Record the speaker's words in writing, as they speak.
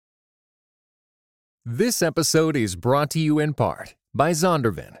This episode is brought to you in part by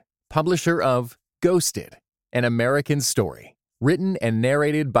Zondervan, publisher of Ghosted, an American Story, written and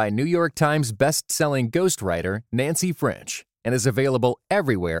narrated by New York Times best-selling ghostwriter Nancy French, and is available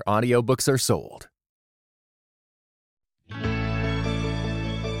everywhere audiobooks are sold.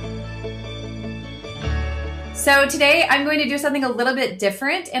 So today I'm going to do something a little bit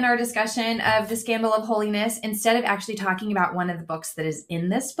different in our discussion of The Scandal of Holiness. Instead of actually talking about one of the books that is in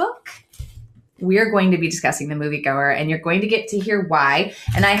this book, we're going to be discussing The Moviegoer, and you're going to get to hear why.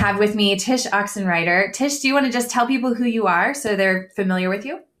 And I have with me Tish Oxenreider. Tish, do you want to just tell people who you are so they're familiar with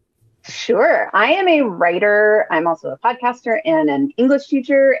you? Sure. I am a writer. I'm also a podcaster and an English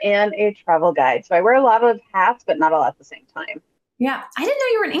teacher and a travel guide. So I wear a lot of hats, but not all at the same time. Yeah. I didn't know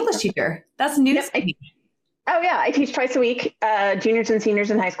you were an English teacher. That's news to me. Oh, yeah. I teach twice a week, juniors and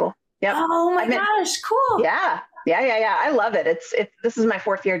seniors in high school. Yep. Oh, my gosh. Cool. Yeah. I love it. This is my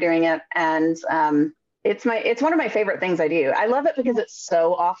fourth year doing it. And it's one of my favorite things I do. I love it because it's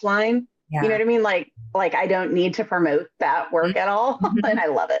so offline. Yeah. You know what I mean? Like I don't need to promote that work at all. And I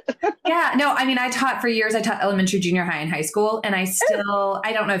love it. Yeah, no, I mean, I taught for years. I taught elementary, junior high, and high school. And I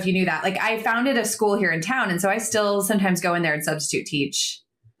don't know if you knew that. Like, I founded a school here in town. And so I still sometimes go in there and substitute teach.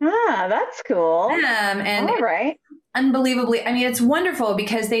 Ah, that's cool. And all right. Unbelievably, I mean, it's wonderful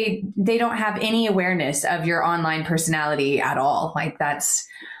because they don't have any awareness of your online personality at all. Like, that's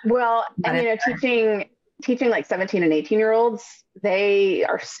teaching like 17 and 18-year-olds, they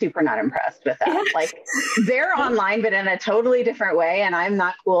are super not impressed with that. Yeah. Like, they're online, but in a totally different way. And I'm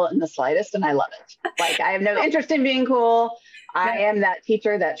not cool in the slightest. And I love it. Like, I have no interest in being cool. I am that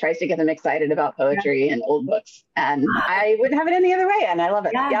teacher that tries to get them excited about poetry and old books. And I wouldn't have it any other way. And I love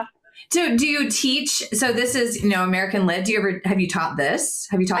it. Yeah. So do you teach? So this is, American Lit. Have you taught this?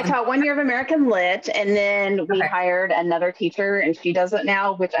 I taught 1 year of American Lit, and then we hired another teacher, and she does it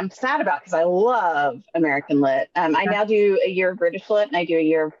now, which I'm sad about because I love American Lit. I now do a year of British Lit, and I do a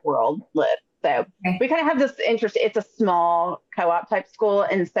year of World Lit. So we kind of have this interest. It's a small co-op type school,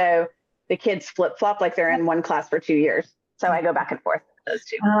 and so the kids flip flop, like they're in one class for 2 years. So I go back and forth. Those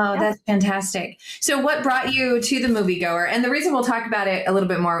two. Oh, that's fantastic. So what brought you to The Moviegoer? And the reason we'll talk about it a little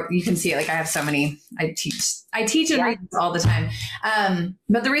bit more, you can see it, like I have so many, I teach and read all the time.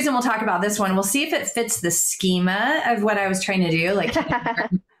 But the reason we'll talk about this one, we'll see if it fits the schema of what I was trying to do, like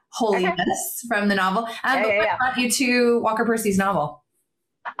holiness from the novel. But what brought you to Walker Percy's novel?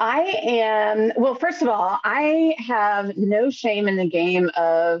 First of all, I have no shame in the game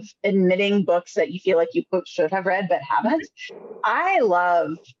of admitting books that you feel like you should have read, but haven't. I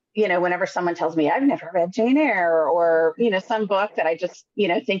love, whenever someone tells me I've never read Jane Eyre or, some book that I just,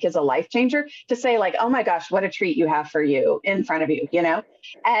 think is a life changer, to say like, oh my gosh, what a treat you have for you in front of you,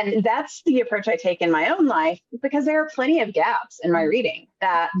 and that's the approach I take in my own life, because there are plenty of gaps in my reading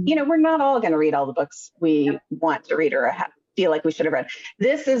that, we're not all going to read all the books we want to read or feel like we should have read.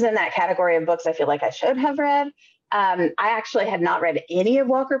 This is in that category of books I feel like I should have read. I actually had not read any of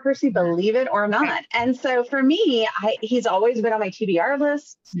Walker Percy, believe it or not. And so for me, he's always been on my TBR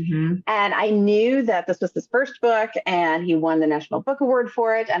list. Mm-hmm. And I knew that this was his first book, and he won the National Book Award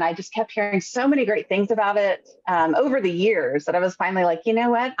for it. And I just kept hearing so many great things about it over the years that I was finally like, you know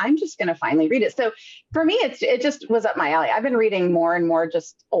what, I'm just going to finally read it. So for me, it just was up my alley. I've been reading more and more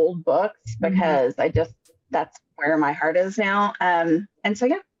just old books because that's where my heart is now. And so,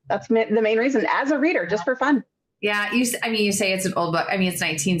 that's the main reason as a reader, just for fun. Yeah. You say it's an old book. I mean, it's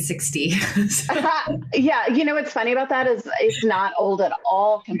 1960. Yeah. What's funny about that is it's not old at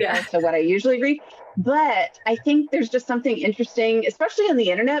all compared to what I usually read. But I think there's just something interesting, especially on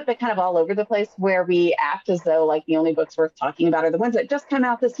the internet, but kind of all over the place, where we act as though like the only books worth talking about are the ones that just come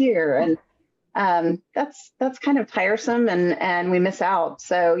out this year. And that's kind of tiresome, and we miss out.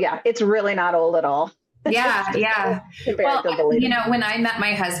 So it's really not old at all. Yeah. Well, when I met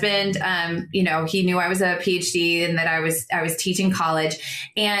my husband, he knew I was a PhD and that I was teaching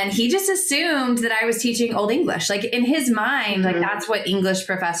college, and he just assumed that I was teaching Old English. Like, in his mind, like that's what English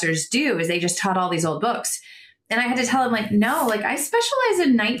professors do, is they just taught all these old books. And I had to tell him, like, no, like I specialize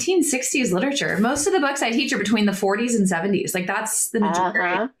in 1960s literature. Most of the books I teach are between the 40s and 70s. Like, that's the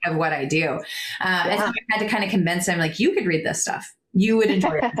majority of what I do. And so I had to kind of convince him, like, you could read this stuff. You would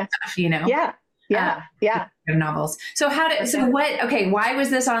enjoy this stuff, Yeah. Novels. So why was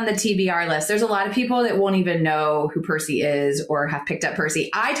this on the TBR list? There's a lot of people that won't even know who Percy is or have picked up Percy.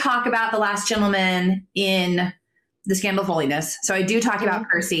 I talk about The Last Gentleman in The Scandal of Holiness. So I do talk about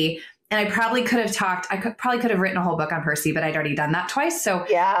Percy, and I probably could have written a whole book on Percy, but I'd already done that twice. So,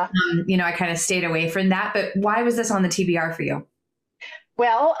 I kind of stayed away from that. But why was this on the TBR for you?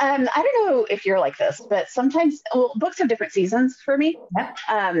 Well, I don't know if you're like this, but sometimes, well, books have different seasons for me. Yep.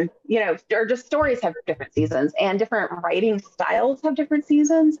 Or just stories have different seasons, and different writing styles have different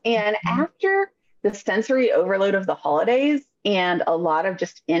seasons. And after the sensory overload of the holidays and a lot of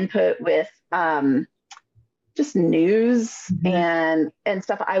just input with just news and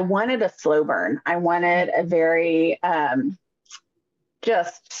stuff, I wanted a slow burn. I wanted a very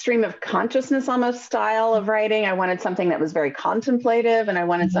just stream of consciousness almost style of writing. I wanted something that was very contemplative, and I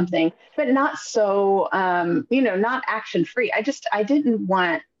wanted something, but not so, not action free. I didn't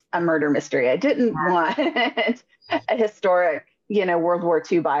want a murder mystery. I didn't want a historic, World War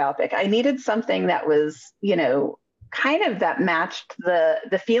II biopic. I needed something that was, kind of that matched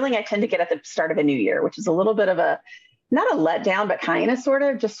the feeling I tend to get at the start of a new year, which is a little bit of not a letdown, but kind of sort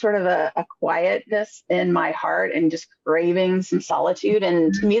of a quietness in my heart and just craving some solitude.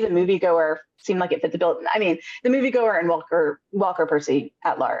 And to me, the moviegoer seemed like it fit the bill. I mean, the moviegoer and Walker Percy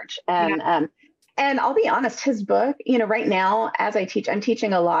at large. And I'll be honest, his book, right now, as I teach, I'm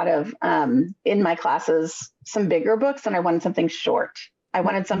teaching a lot of, in my classes, some bigger books, and I wanted something short. I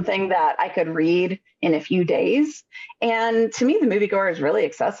wanted something that I could read in a few days. And to me, the moviegoer is really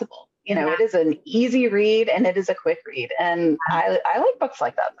accessible. It is an easy read and it is a quick read. And I like books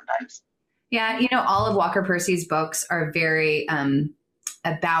like that sometimes. Yeah. All of Walker Percy's books are very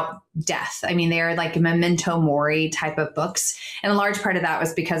about death. I mean, they are like memento mori type of books. And a large part of that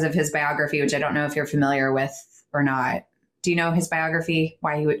was because of his biography, which I don't know if you're familiar with or not. Do you know his biography?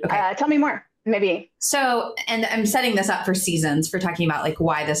 Why he would? Okay. Tell me more. Maybe. So, and I'm setting this up for seasons for talking about like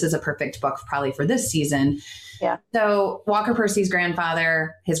why this is a perfect book probably for this season. Yeah. So Walker Percy's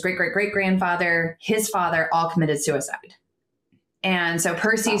grandfather, his great-great-great-grandfather, his father all committed suicide. And so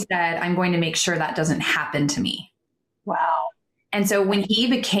Percy said, I'm going to make sure that doesn't happen to me. Wow. And so when he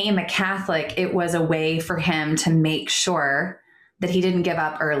became a Catholic, it was a way for him to make sure that he didn't give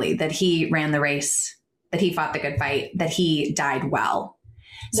up early, that he ran the race, that he fought the good fight, that he died well.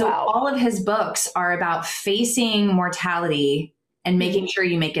 So all of his books are about facing mortality and making sure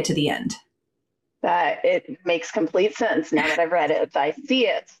you make it to the end. That it makes complete sense now that I've read it. I see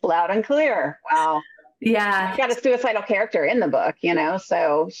it loud and clear. Wow. Yeah. He's got a suicidal character in the book,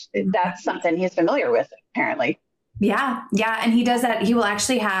 so that's something he's familiar with, apparently. Yeah. Yeah. And he does that. He will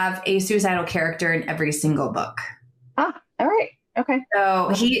actually have a suicidal character in every single book. Ah, all right. Okay. So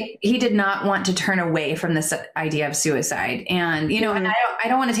he did not want to turn away from this idea of suicide. And, and I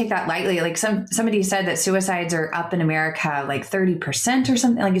don't want to take that lightly. Like somebody said that suicides are up in America, like 30% or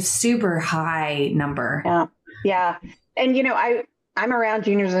something, like it's super high number. Yeah. Yeah. And, I'm around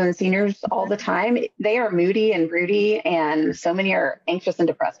juniors and seniors all the time. They are moody and broody, and so many are anxious and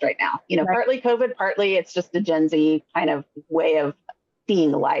depressed right now. Partly COVID, partly it's just a Gen Z kind of way of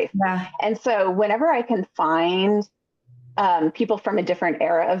seeing life. Yeah. And so whenever I can find people from a different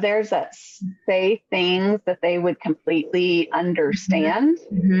era of theirs that say things that they would completely understand,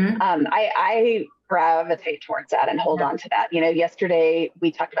 I gravitate towards that and hold on to that. Yesterday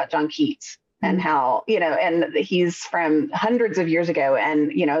we talked about John Keats and how, and he's from hundreds of years ago.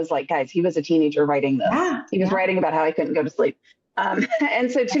 And, I was like, guys, he was a teenager writing this. He was writing about how he couldn't go to sleep.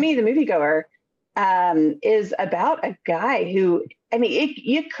 And so to me, the moviegoer is about a guy who,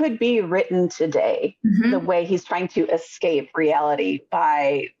 it could be written today, the way he's trying to escape reality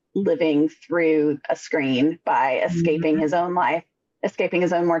by living through a screen, by escaping his own life, escaping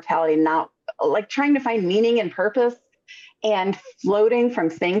his own mortality, not like trying to find meaning and purpose and floating from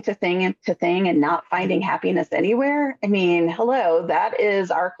thing to thing to thing and not finding happiness anywhere. Hello, that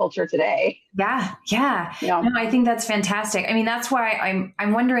is our culture today. Yeah. Yeah. No, I think that's fantastic. That's why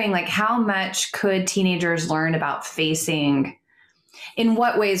I'm wondering, like, how much could teenagers learn about facing, in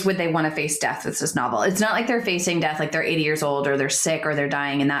what ways would they want to face death with this novel? It's not like they're facing death like they're 80 years old or they're sick or they're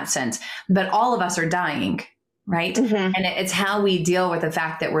dying in that sense, but all of us are dying. Right. And it's how we deal with the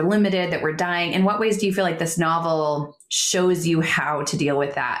fact that we're limited, that we're dying. In what ways do you feel like this novel shows you how to deal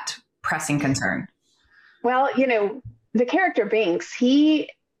with that pressing concern? Well, the character Binks, he's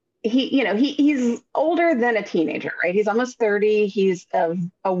older than a teenager, right? He's almost 30. He's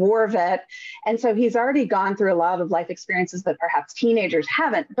a war vet. And so he's already gone through a lot of life experiences that perhaps teenagers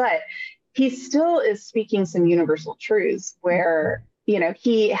haven't, but he still is speaking some universal truths where,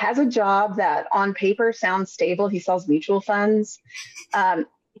 he has a job that on paper sounds stable. He sells mutual funds.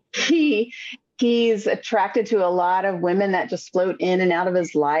 He's attracted to a lot of women that just float in and out of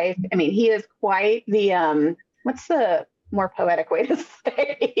his life. He is quite the, what's the more poetic way to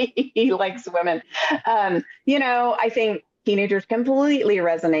say he likes women? I think teenagers completely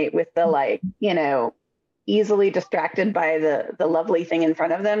resonate with the easily distracted by the lovely thing in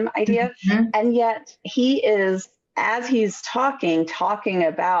front of them idea. And yet he is as he's talking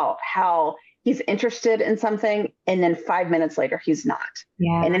about how he's interested in something, and then 5 minutes later, he's not.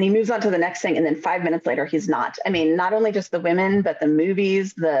 Yeah. And then he moves on to the next thing, and then 5 minutes later, he's not. I mean, not only just the women, but the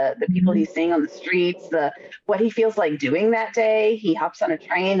movies, the people he's seeing on the streets, what he feels like doing that day. He hops on a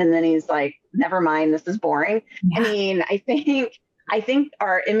train, and then he's like, never mind, this is boring. Yeah. I mean, I think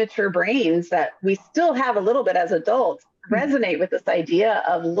our immature brains that we still have a little bit as adults resonate with this idea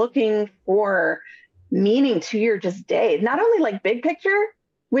of looking for meaning to your just day, not only like big picture,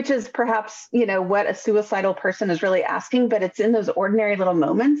 which is perhaps, what a suicidal person is really asking, but it's in those ordinary little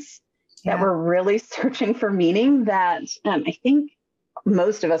moments that we're really searching for meaning that I think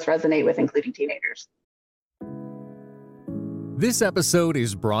most of us resonate with, including teenagers. This episode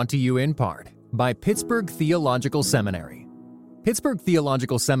is brought to you in part by Pittsburgh Theological Seminary. Pittsburgh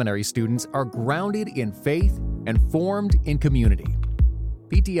Theological Seminary students are grounded in faith and formed in community.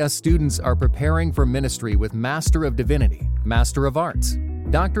 PTS students are preparing for ministry with Master of Divinity, Master of Arts,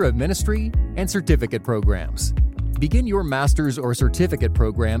 Doctor of Ministry, and certificate programs. Begin your master's or certificate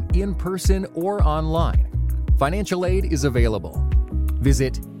program in person or online. Financial aid is available.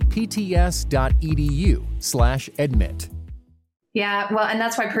 Visit pts.edu/admit. Yeah, well, and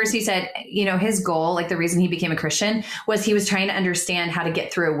that's why Percy said, his goal, like the reason he became a Christian, was he was trying to understand how to get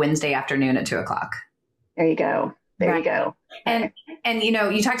through a Wednesday afternoon at 2:00. There you go. There you go. And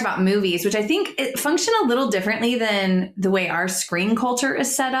you talked about movies, which I think it function a little differently than the way our screen culture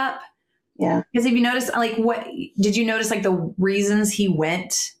is set up. Yeah. Because if you notice, what did you notice, the reasons he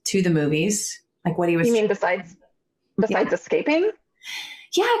went to the movies? Like what he was. You mean besides escaping?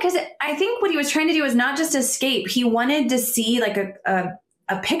 Yeah, because I think what he was trying to do is not just escape. He wanted to see a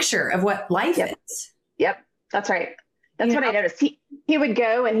picture of what life is. Yep, that's right. That's what I noticed. He would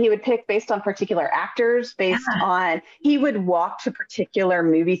go and he would pick based on particular actors, he would walk to particular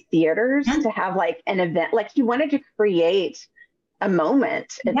movie theaters to have an event. He wanted to create a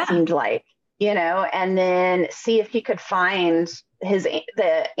moment, it seemed like, and then see if he could find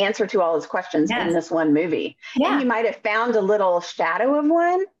the answer to all his questions in this one movie. Yeah. And he might have found a little shadow of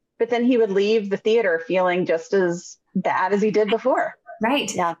one, but then he would leave the theater feeling just as bad as he did before.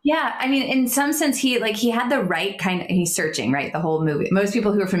 Right. Yeah. Yeah. I mean, in some sense, he had the right kind of, he's searching, right? The whole movie. Most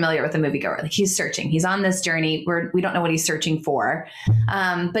people who are familiar with the moviegoer, he's searching. He's on this journey where we don't know what he's searching for.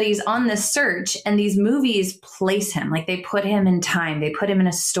 But he's on this search, and these movies place him, they put him in time. They put him in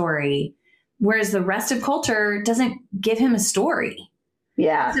a story, whereas the rest of culture doesn't give him a story.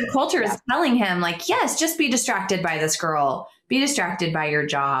 Yeah. The culture is telling him yes, just be distracted by this girl, be distracted by your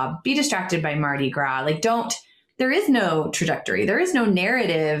job, be distracted by Mardi Gras. There is no trajectory. There is no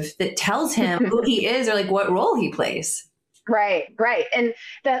narrative that tells him who he is or what role he plays. Right. And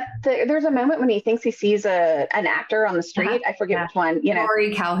there's a moment when he thinks he sees an actor on the street. I forget which one.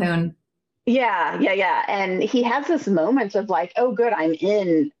 Rory Calhoun. Yeah. And he has this moment of oh, good, I'm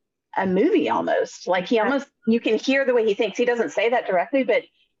in a movie almost. You can hear the way he thinks. He doesn't say that directly, but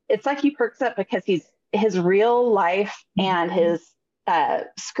it's he perks up because his real life and his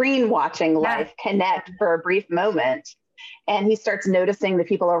screen watching life connect for a brief moment, and he starts noticing the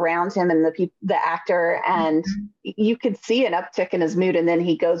people around him and the actor, and you could see an uptick in his mood, and then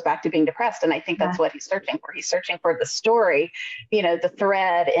he goes back to being depressed. And I think that's what he's searching for. He's searching for the story, the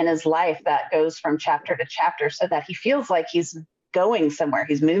thread in his life that goes from chapter to chapter, so that he feels like he's going somewhere,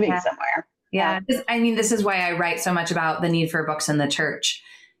 he's moving somewhere. Yeah. I mean, this is why I write so much about the need for books in the church.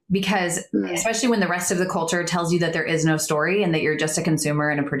 Because especially when the rest of the culture tells you that there is no story and that you're just a consumer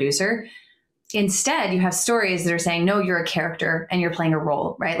and a producer, instead you have stories that are saying, no, you're a character and you're playing a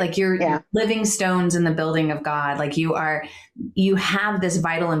role, right? You're living stones in the building of God. You have this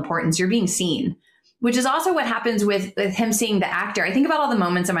vital importance. You're being seen, which is also what happens with him seeing the actor. I think about all the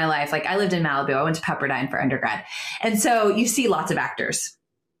moments in my life. I lived in Malibu. I went to Pepperdine for undergrad. And so you see lots of actors.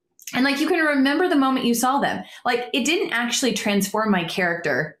 And you can remember the moment you saw them. It didn't actually transform my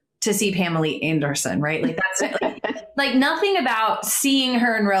character to see Pamela Anderson, right? That's nothing about seeing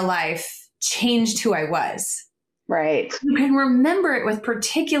her in real life changed who I was. Right. You can remember it with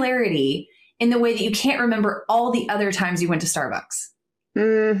particularity in the way that you can't remember all the other times you went to Starbucks.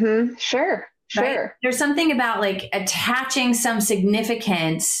 Mm-hmm. Sure. Right? There's something about attaching some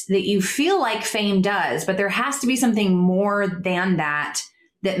significance that you feel like fame does, but there has to be something more than that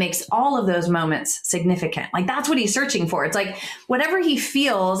makes all of those moments significant. That's what he's searching for. It's whatever he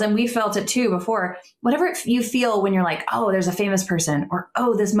feels, and we felt it too before, whatever you feel when you're oh, there's a famous person, or,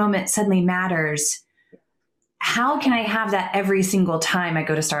 oh, this moment suddenly matters. How can I have that every single time I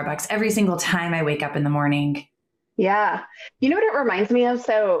go to Starbucks, every single time I wake up in the morning? Yeah. You know what it reminds me of?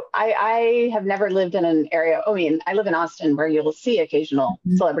 So I have never lived in an area. I mean, I live in Austin where you'll see occasional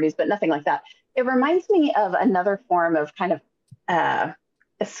celebrities, but nothing like that. It reminds me of another form of kind of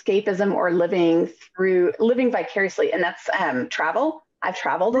escapism or living vicariously, and that's travel. I've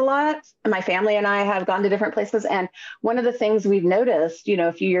traveled a lot, and my family and I have gone to different places. And one of the things we've noticed,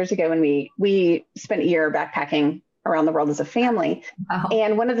 a few years ago when we spent a year backpacking around the world as a family. Wow.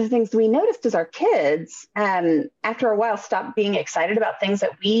 And one of the things we noticed is our kids, after a while, stopped being excited about things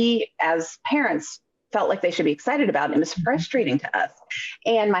that we as parents felt like they should be excited about. And it was frustrating to us.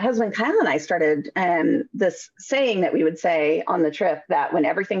 And my husband, Kyle, and I started this saying that we would say on the trip, that when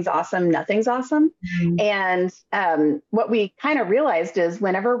everything's awesome, nothing's awesome. Mm-hmm. And what we kind of realized is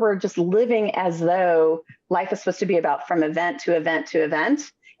whenever we're just living as though life is supposed to be about from event to event to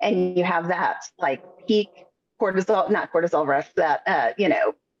event, and you have that like peak not cortisol rush, that,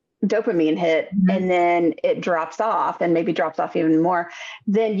 dopamine hit, mm-hmm. and then it drops off and maybe drops off even more,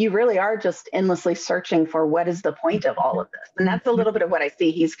 then you really are just endlessly searching for what is the point of all of this. And that's a little bit of what I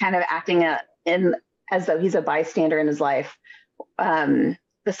see. He's kind of acting as though he's a bystander in his life. The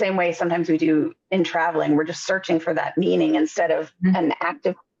same way sometimes we do in traveling, we're just searching for that meaning instead of mm-hmm. an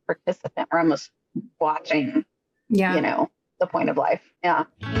active participant. We're almost watching, the point of life. Yeah.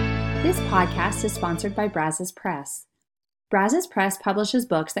 This podcast is sponsored by Brazos Press. Brazos Press publishes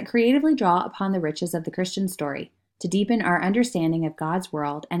books that creatively draw upon the riches of the Christian story to deepen our understanding of God's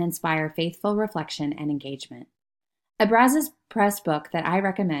world and inspire faithful reflection and engagement. A Brazos Press book that I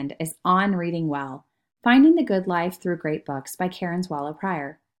recommend is On Reading Well, Finding the Good Life Through Great Books by Karen Swallow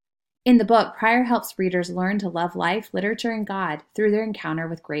Prior. In the book, Prior helps readers learn to love life, literature, and God through their encounter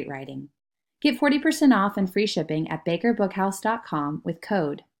with great writing. Get 40% off and free shipping at bakerbookhouse.com with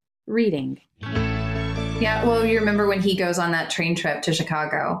code READING. Yeah, well, you remember when he goes on that train trip to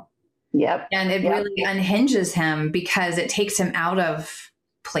Chicago? Yep. And it really unhinges him because it takes him out of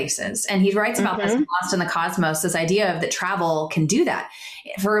places. And he writes about this in Lost in the Cosmos, this idea of that travel can do that.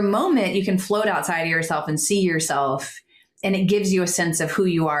 For a moment, you can float outside of yourself and see yourself, and it gives you a sense of who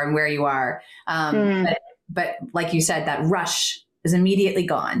you are and where you are. But like you said, that rush is immediately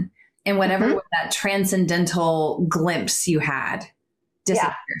gone. And whatever that transcendental glimpse you had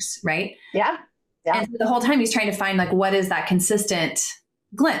disappears, right? Yeah. Yeah. And so the whole time he's trying to find like, what is that consistent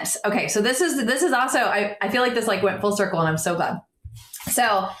glimpse? Okay. So this is also, I feel like this like went full circle, and I'm so glad.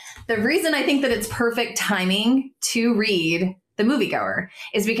 So the reason I think that it's perfect timing to read The Moviegoer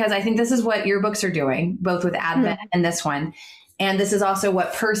is because I think this is what your books are doing, both with Advent and this one. And this is also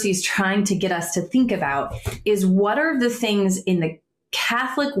what Percy's trying to get us to think about, is what are the things in the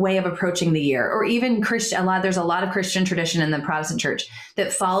Catholic way of approaching the year, or even Christian, there's a lot of Christian tradition in the Protestant church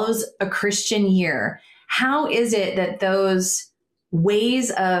that follows a Christian year. How is it that those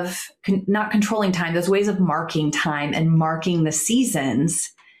ways of not controlling time, those ways of marking time and marking the seasons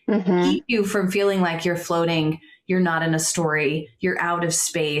keep you from feeling like you're floating, you're not in a story, you're out of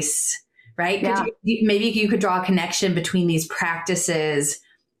space, right? Yeah. Maybe you could draw a connection between these practices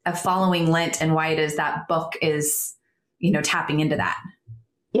of following Lent and why it is that book is tapping into that.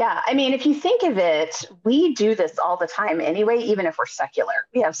 Yeah. I mean, if you think of it, we do this all the time anyway, even if we're secular.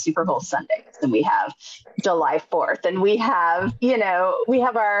 We have Super Bowl Sundays, and we have July 4th, and we have, we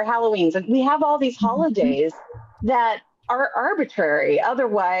have our Halloweens, and we have all these holidays that are arbitrary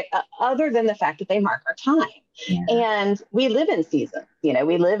other than the fact that they mark our time. Yeah. And we live in seasons,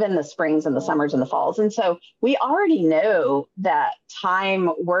 we live in the springs and the summers and the falls. And so we already know that time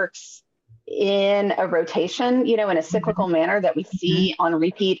works in a rotation, in a cyclical manner that we see on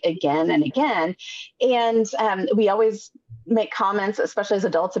repeat again and again. And we always make comments, especially as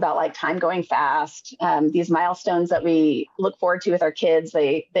adults, about like time going fast. These milestones that we look forward to with our kids,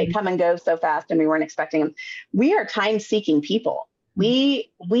 they come and go so fast, and we weren't expecting them. We are time-seeking people. We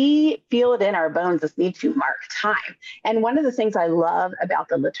feel it in our bones, this need to mark time. And one of the things I love about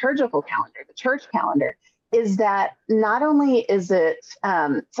the liturgical calendar, the church calendar, is that not only is it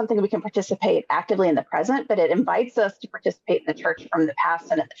something we can participate actively in the present, but it invites us to participate in the church from the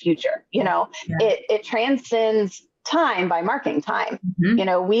past and in the future. It transcends time by marking time.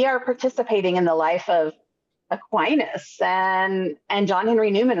 We are participating in the life of Aquinas and John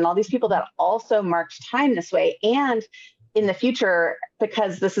Henry Newman and all these people that also marked time this way, and in the future,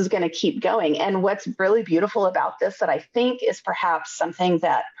 because this is going to keep going. And what's really beautiful about this, that I think is perhaps something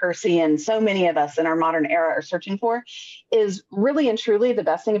that Percy and so many of us in our modern era are searching for, is really and truly the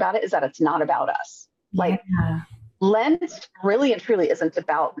best thing about it is that it's not about us. Like Lent really and truly isn't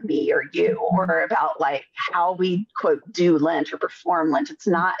about me or you, or about like how we quote do Lent or perform Lent. It's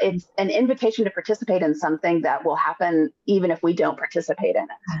an invitation to participate in something that will happen even if we don't participate in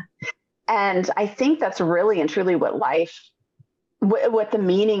it. And I think that's really and truly what life what the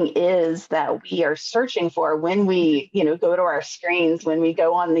meaning is that we are searching for when we, go to our screens, when we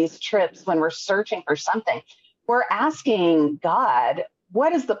go on these trips, when we're searching for something, we're asking God,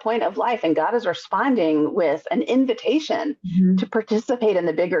 what is the point of life? And God is responding with an invitation to participate in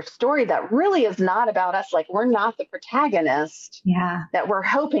the bigger story that really is not about us. Like, we're not the protagonist that we're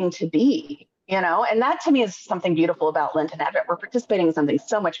hoping to be, and that to me is something beautiful about Lent and Advent. We're participating in something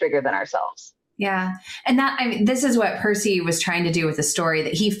so much bigger than ourselves. Yeah. And this is what Percy was trying to do with the story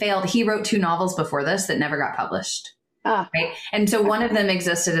that he failed. He wrote 2 novels before this that never got published. Right. And so one of them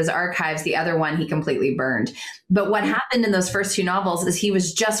existed as archives. The other one he completely burned. But what happened in those first 2 novels is he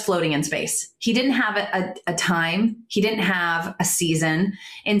was just floating in space. He didn't have a time. He didn't have a season.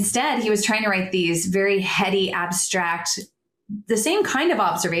 Instead, he was trying to write these very heady, abstract, the same kind of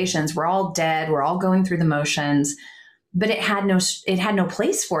observations. We're all dead. We're all going through the motions, but it had no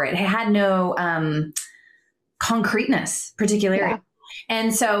place for it. It had no concreteness, particularly. Yeah.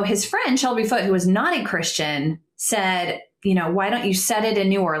 And so his friend, Shelby Foote, who was not a Christian, said, why don't you set it in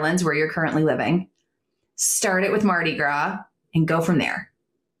New Orleans where you're currently living, start it with Mardi Gras and go from there.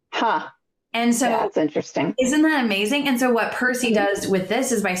 And so that's interesting. Isn't that amazing? And so what Percy does with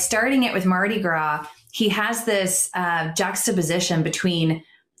this is by starting it with Mardi Gras, he has this juxtaposition between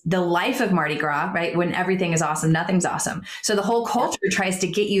the life of Mardi Gras, right? When everything is awesome, nothing's awesome. So the whole culture tries to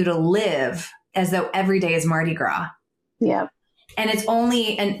get you to live as though every day is Mardi Gras. Yeah. And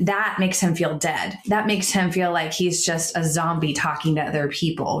and that makes him feel dead. That makes him feel like he's just a zombie talking to other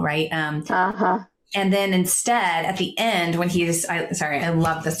people, right? And then instead, at the end, when I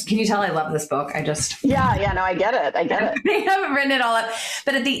love this. Can you tell I love this book? I get it. I haven't written it all up.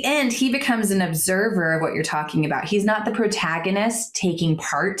 But at the end, he becomes an observer of what you're talking about. He's not the protagonist taking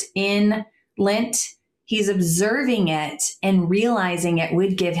part in Lent. He's observing it and realizing it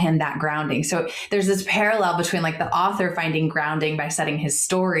would give him that grounding. So there's this parallel between like the author finding grounding by setting his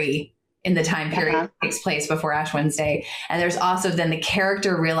story in the time period that takes place before Ash Wednesday. And there's also then the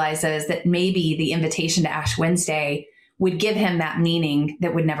character realizes that maybe the invitation to Ash Wednesday would give him that meaning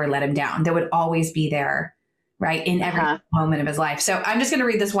that would never let him down, that would always be there, right, in every moment of his life. So I'm just going to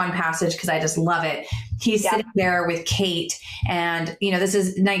read this one passage because I just love it. He's sitting there with Kate, and, this is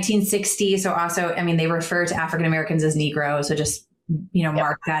 1960. So also, they refer to African Americans as Negroes. So just,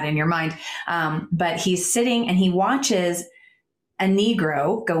 mark that in your mind. But he's sitting and he watches a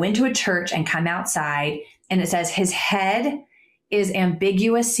Negro go into a church and come outside. And it says, his head is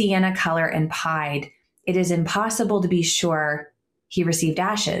ambiguous sienna color and pied. It is impossible to be sure he received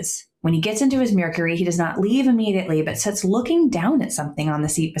ashes. When he gets into his Mercury, he does not leave immediately, but sits looking down at something on the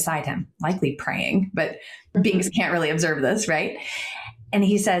seat beside him, likely praying, but beings can't really observe this, right? And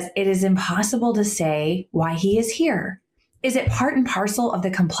he says, it is impossible to say why he is here. Is it part and parcel of the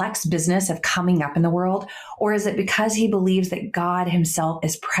complex business of coming up in the world? Or is it because he believes that God himself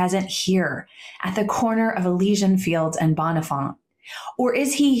is present here at the corner of Elysian Fields and Bonifant? Or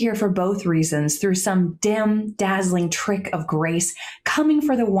is he here for both reasons, through some dim, dazzling trick of grace, coming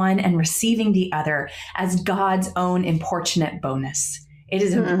for the one and receiving the other as God's own importunate bonus? It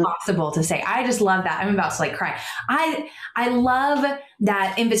is impossible to say. I just love that. I'm about to cry. I love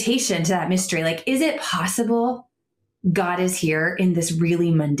that invitation to that mystery. Is it possible God is here in this really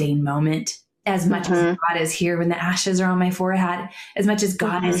mundane moment as much as God is here when the ashes are on my forehead, as much as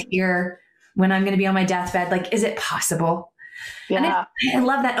God is here when I'm going to be on my deathbed? Is it possible? Yeah. And I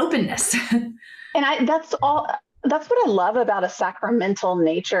love that openness. And that's what I love about a sacramental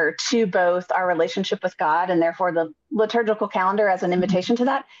nature to both our relationship with God, and therefore the liturgical calendar as an invitation to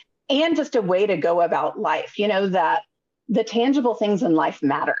that, and just a way to go about life, that the tangible things in life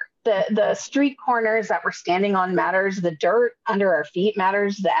matter. The street corners that we're standing on matters. The dirt under our feet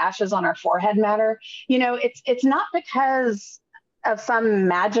matters. The ashes on our forehead matter. It's not because of some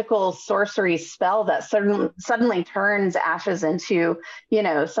magical sorcery spell that suddenly turns ashes into,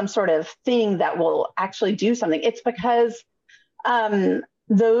 some sort of thing that will actually do something. It's because God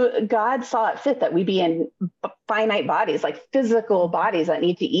saw it fit that we be in finite bodies, like physical bodies that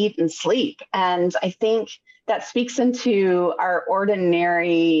need to eat and sleep. And I think that speaks into our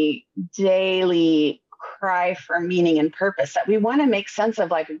ordinary daily cry for meaning and purpose, that we want to make sense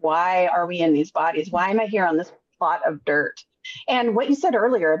of why are we in these bodies? Why am I here on this plot of dirt? And what you said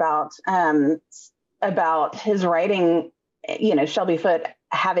earlier about his writing, Shelby Foote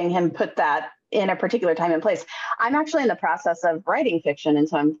having him put that in a particular time and place. I'm actually in the process of writing fiction, and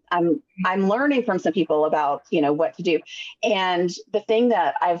so I'm learning from some people about what to do. And the thing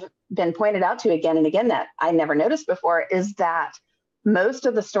that I've been pointed out to again and again that I never noticed before is that most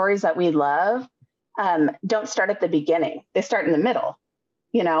of the stories that we love don't start at the beginning; they start in the middle.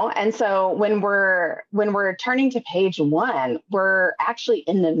 And so when we're turning to page 1, we're actually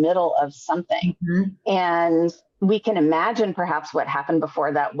in the middle of something. And we can imagine perhaps what happened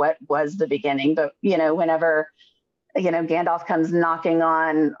before that, what was the beginning. But, whenever, Gandalf comes knocking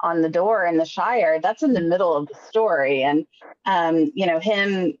on the door in the Shire, that's in the middle of the story. And,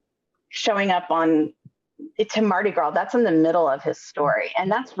 him showing up to Mardi Gras, that's in the middle of his story. And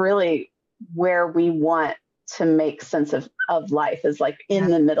that's really where we want to make sense of life, is like in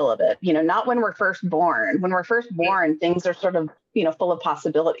the middle of it, not when we're first born. When we're first born, things are sort of, full of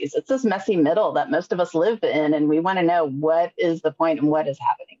possibilities. It's this messy middle that most of us live in. And we want to know what is the point and what is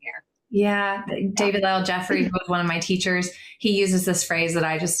happening here. Yeah. David L. Jeffrey, who was one of my teachers, he uses this phrase that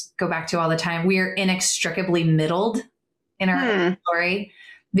I just go back to all the time. We are inextricably middled in our story.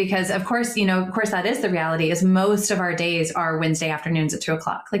 Because of course that is the reality, is most of our days are Wednesday afternoons at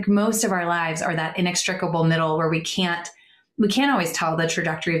 2:00. Like most of our lives are that inextricable middle where we can't always tell the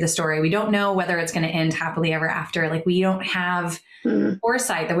trajectory of the story. We don't know whether it's going to end happily ever after. Like we don't have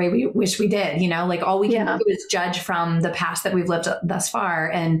foresight the way we wish we did, like all we can do is judge from the past that we've lived thus far.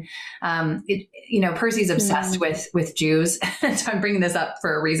 And, Percy's obsessed with Jews. So I'm bringing this up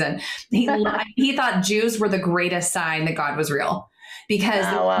for a reason. He thought Jews were the greatest sign that God was real. Because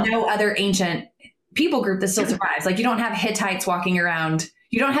no other ancient people group that still survives. Like you don't have Hittites walking around.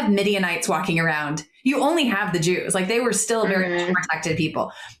 You don't have Midianites walking around. You only have the Jews. Like they were still very protected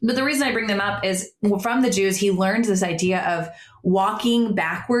people. But the reason I bring them up is from the Jews, he learned this idea of walking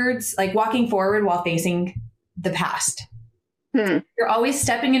backwards, like walking forward while facing the past. You're always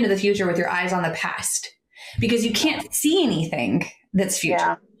stepping into the future with your eyes on the past because you can't see anything that's future.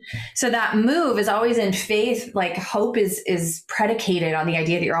 Yeah. So that move is always in faith. Like hope is predicated on the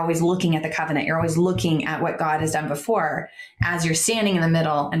idea that you're always looking at the covenant. You're always looking at what God has done before as you're standing in the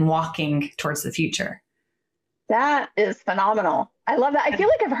middle and walking towards the future. That is phenomenal. I love that. I feel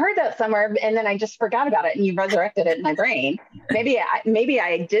like I've heard that somewhere and then I just forgot about it and you resurrected it in my brain. Maybe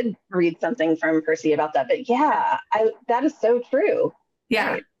I did read something from Percy about that, but yeah, that is so true.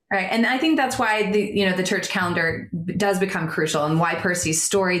 Yeah. Right. And I think that's why the church calendar does become crucial and why Percy's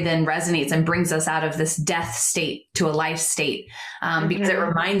story then resonates and brings us out of this death state to a life state, because it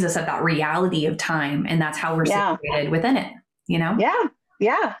reminds us of that reality of time. And that's how we're situated within it,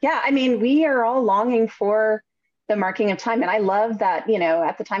 Yeah. I mean, we are all longing for the marking of time. And I love that,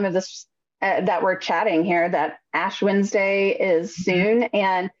 at the time of this, that we're chatting here, that Ash Wednesday is soon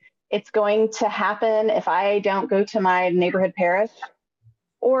and it's going to happen if I don't go to my neighborhood parish.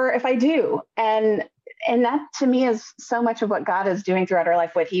 Or if I do. And that to me is so much of what God is doing throughout our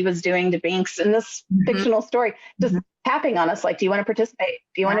life, what he was doing to Binks in this fictional story, just tapping on us like, do you want to participate?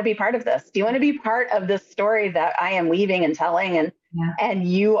 Do you want to be part of this? Do you want to be part of this story that I am weaving and telling and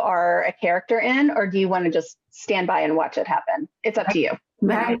you are a character in, or do you want to just stand by and watch it happen? It's up to you.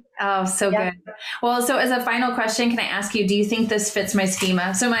 Right. Oh, so good. Well, so as a final question, can I ask you, do you think this fits my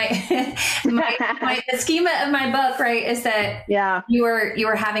schema? So the schema of my book, right, is that you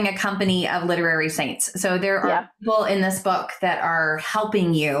are having a company of literary saints. So there are people in this book that are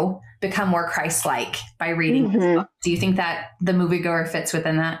helping you become more Christ-like by reading this book. Do you think that the moviegoer fits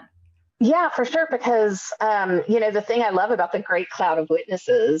within that? Yeah, for sure. Because, the thing I love about the great cloud of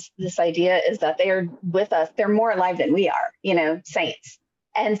witnesses, this idea is that they are with us. They're more alive than we are, saints.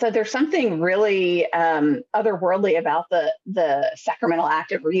 And so there's something really otherworldly about the sacramental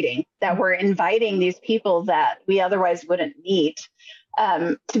act of reading, that we're inviting these people that we otherwise wouldn't meet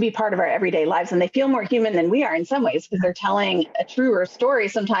to be part of our everyday lives. And they feel more human than we are in some ways, because they're telling a truer story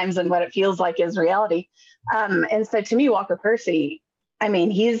sometimes than what it feels like is reality. And so to me, Walker Percy, I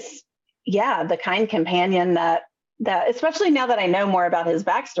mean, he's, the kind companion that especially now that I know more about his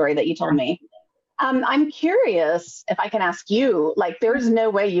backstory that you told me. I'm curious if I can ask you, like, there's no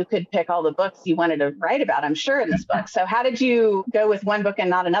way you could pick all the books you wanted to write about, I'm sure, in this book. So how did you go with one book and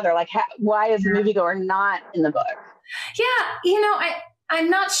not another? Like, why is the moviegoer not in the book? Yeah, I'm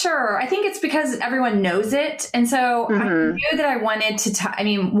not sure. I think it's because everyone knows it. And so I knew that I wanted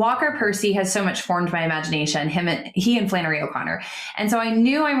to, Walker Percy has so much formed my imagination, he and Flannery O'Connor. And so I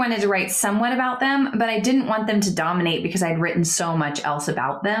knew I wanted to write somewhat about them, but I didn't want them to dominate because I'd written so much else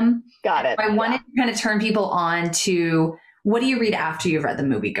about them. Got it. I wanted to kind of turn people on to, what do you read after you've read The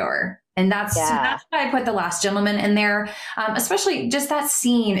Moviegoer? And that's why I put The Last Gentleman in there. Especially just that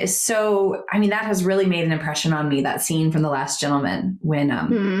scene is so, that has really made an impression on me, that scene from The Last Gentleman when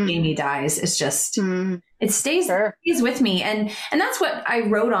Amy dies. It's just, it stays with me. And that's what I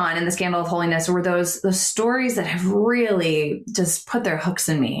wrote on in The Scandal of Holiness, were those stories that have really just put their hooks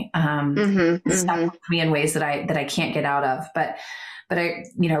in me, stuck with me in ways that I can't get out of. But I,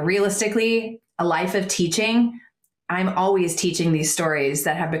 realistically, a life of teaching, I'm always teaching these stories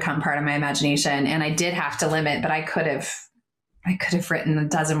that have become part of my imagination. And I did have to limit, but I could have written a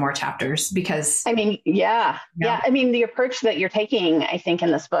dozen more chapters because I mean, yeah. I mean, the approach that you're taking, I think,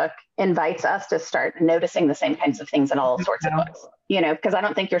 in this book invites us to start noticing the same kinds of things in all sorts of books, because I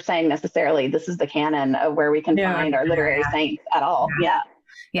don't think you're saying necessarily this is the canon of where we can find our literary saints at all.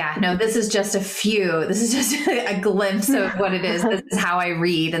 Yeah, no, this is just this is just a glimpse of what it is. This is how I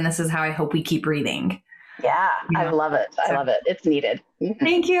read, and this is how I hope we keep reading. Yeah, I love it. I love it. It's needed.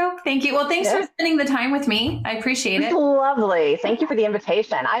 Thank you. Well, thanks for spending the time with me. I appreciate it. Lovely. Thank you for the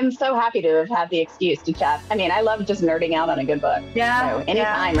invitation. I'm so happy to have had the excuse to chat. I mean, I love just nerding out on a good book. Yeah. So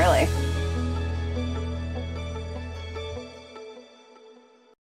anytime, really.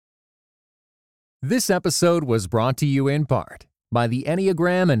 This episode was brought to you in part by the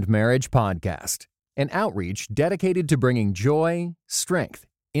Enneagram and Marriage Podcast, an outreach dedicated to bringing joy, strength,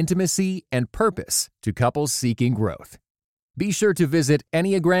 intimacy, and purpose to couples seeking growth. Be sure to visit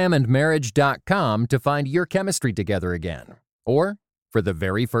enneagramandmarriage.com to find your chemistry together again, or for the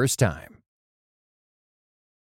very first time.